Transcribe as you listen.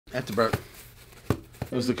After Bert.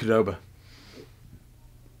 It was the Qdoba.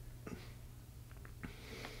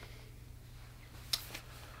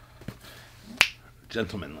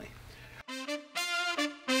 Gentlemanly.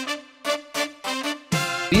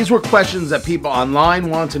 These were questions that people online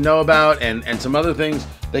wanted to know about, and some other things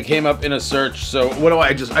that came up in a search. So what do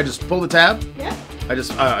I just pull the tab? Yeah. I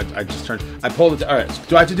just turned. I pulled it. All right.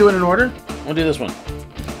 Do I have to do it in order? I'll do this one.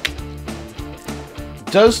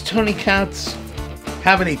 Does Tony Katz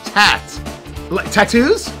have any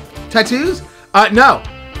tattoos? Tattoos? No.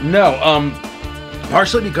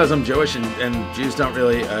 Partially because I'm Jewish and Jews don't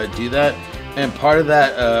really do that, and part of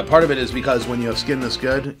it is because when you have skin this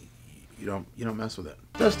good, you don't mess with it.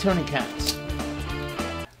 Does Tony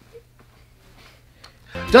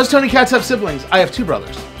Katz have siblings? I have two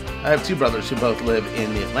brothers. I have two brothers who both live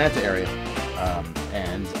in the Atlanta area,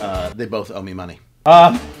 and they both owe me money.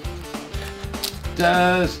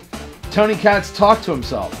 Does Tony Katz talk to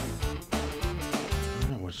himself? I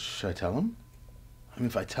don't know. What should I tell him? I mean,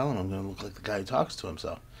 if I tell him, I'm going to look like the guy who talks to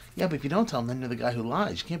himself. Yeah, but if you don't tell him, then you're the guy who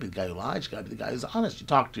lies. You can't be the guy who lies. You got to be the guy who's honest. You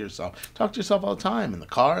talk to yourself. Talk to yourself all the time. In the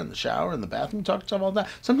car, in the shower, in the bathroom. You talk to yourself all the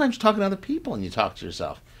time. Sometimes you're talking to other people and you talk to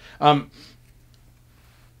yourself.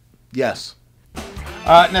 Yes.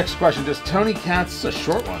 Next question. Does Tony Katz, a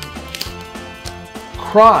short one,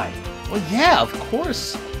 cry? Well, yeah, of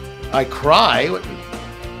course I cry. What do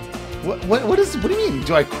you mean?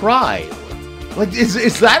 Do I cry? Like,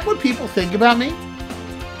 is that what people think about me?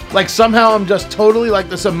 Like somehow I'm just totally like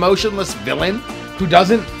this emotionless villain who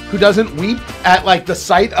doesn't weep at like the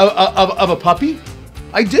sight of a puppy?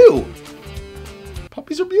 I do.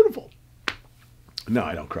 Puppies are beautiful. No,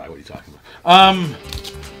 I don't cry. What are you talking about?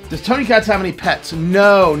 Does Tony Katz have any pets?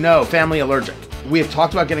 No. Family allergic. We have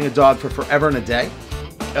talked about getting a dog for forever and a day.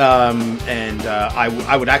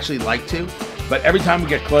 I would actually like to. But every time we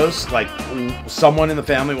get close, like someone in the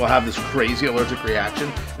family will have this crazy allergic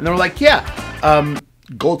reaction. And then we're like, yeah,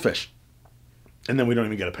 goldfish. And then we don't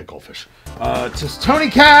even get to pick goldfish. Does Tony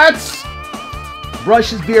Katz brush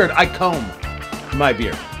his beard? I comb my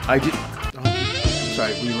beard. I do. Oh, I'm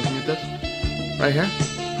sorry, were you looking at this? Right here?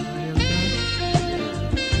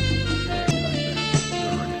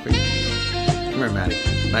 Come here, Maddie.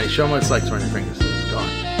 Maddie, show them what it's like to run your fingers. This is gone.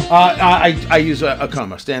 I use a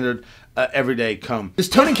comb, a standard everyday comb. Does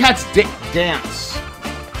Tony Katz dance?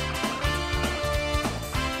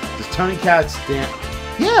 Does Tony Katz dance?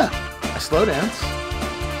 Yeah, I slow dance.